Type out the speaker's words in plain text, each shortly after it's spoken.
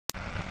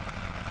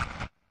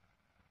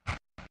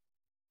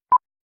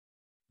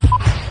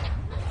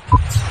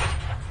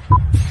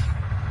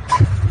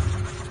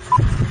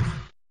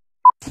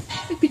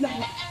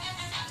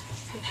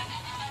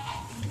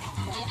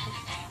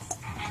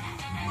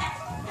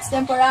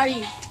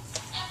temporary.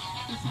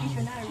 It's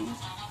visionary.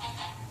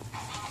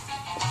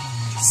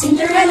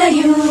 Cinderella,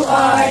 you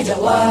are the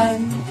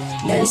one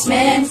that is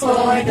meant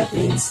for the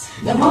prince.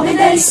 The moment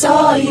that he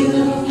saw you,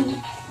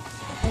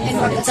 and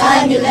from the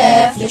time you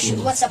left the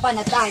shoe. Once upon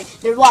a time,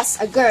 there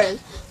was a girl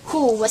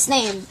who was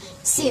named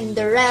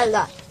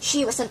Cinderella.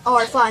 She was an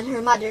orphan.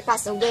 Her mother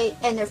passed away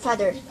and her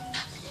father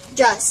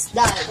just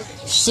died.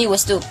 She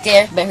was took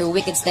care by her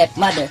wicked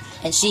stepmother,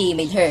 and she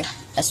made her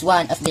as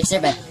one of their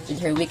servants. With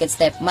her wicked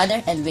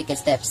stepmother and wicked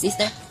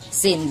stepsister,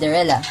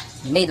 Cinderella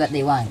made what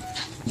they want.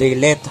 They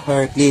let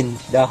her clean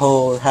the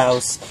whole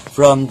house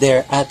from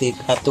their attic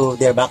up to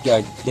their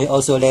backyard. They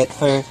also let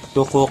her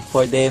to cook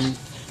for them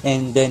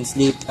and then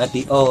sleep at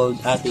the old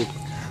attic.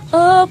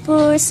 Oh,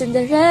 poor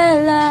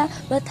Cinderella,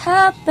 what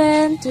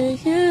happened to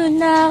you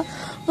now?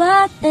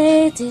 What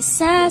a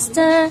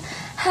disaster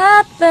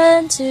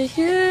happened to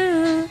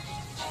you.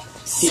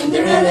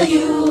 Cinderella,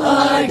 you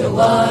are the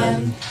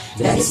one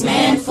that is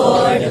meant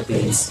for the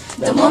prince.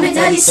 The moment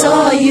that he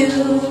saw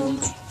you,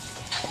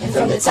 and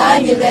from the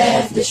time you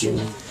left the shoe,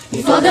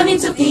 you fall down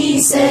into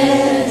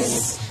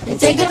pieces and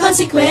take the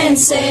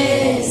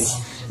consequences,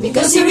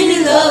 because he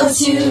really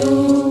loves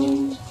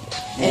you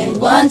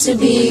and want to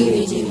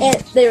be with you. And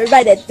they were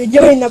invited to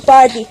join a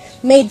party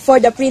made for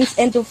the prince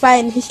and to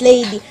find his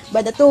lady.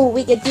 But the two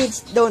wicked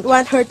kids don't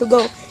want her to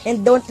go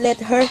and don't let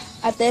her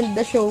attend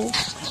the show.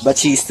 But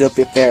she still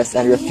prepares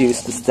and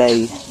refuses to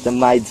stay. The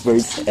mighty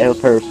birds help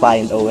her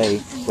find a way.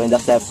 When the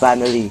step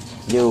family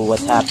knew what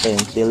happened,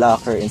 they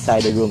lock her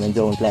inside the room and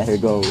don't let her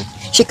go.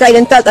 She cried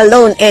and felt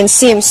alone and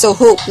seemed so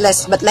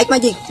hopeless. But like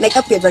magic, light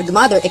appeared where the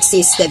mother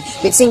existed.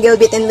 With single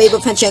bit and wave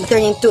of hand, she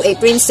turned into a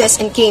princess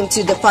and came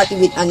to the party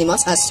with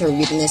animals as her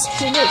witness.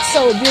 She looked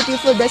so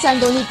beautiful, the sun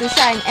don't need to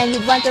shine. And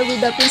with wonder with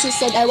the princess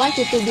said, I want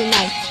you to be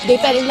mine. They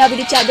fell in love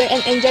with each other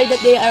and enjoyed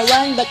that they are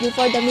one. But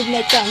before the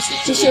midnight comes,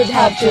 she should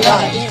have to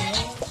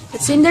run.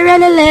 But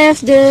Cinderella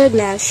left the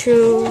glass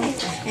shoe,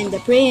 and the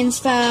prince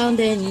found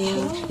a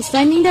new. He's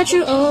finding the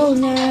true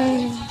owner,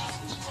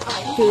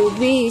 to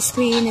be his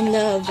queen and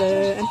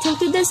lover, until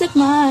to the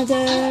stepmother,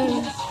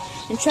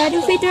 and try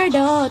to feed her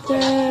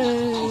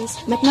daughters,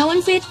 but no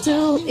one fit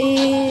to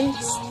it,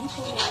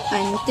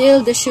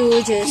 until the shoe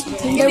just.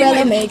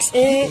 Cinderella makes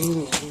it,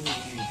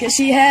 cause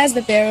she has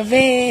the pair of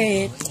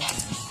it.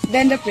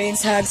 Then the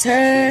prince hugs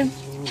her,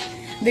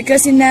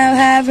 because he now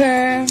have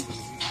her.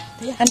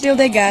 Until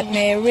they got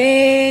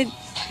married,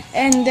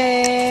 and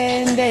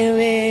then they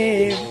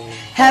live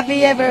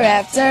happy ever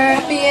after,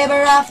 happy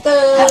ever after,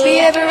 happy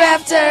ever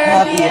after,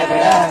 happy ever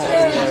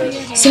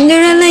after.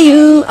 Cinderella,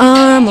 you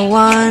are my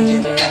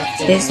one,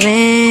 is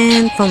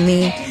meant for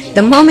me.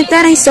 The moment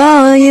that I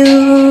saw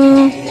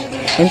you,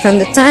 and from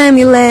the time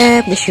you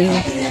left the shoe,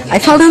 I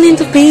fall down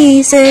into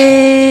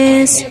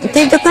pieces and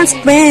take the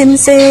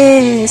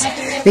consequences,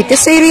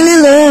 because I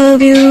really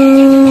love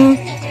you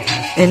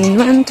and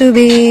want to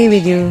be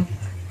with you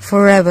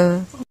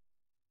forever.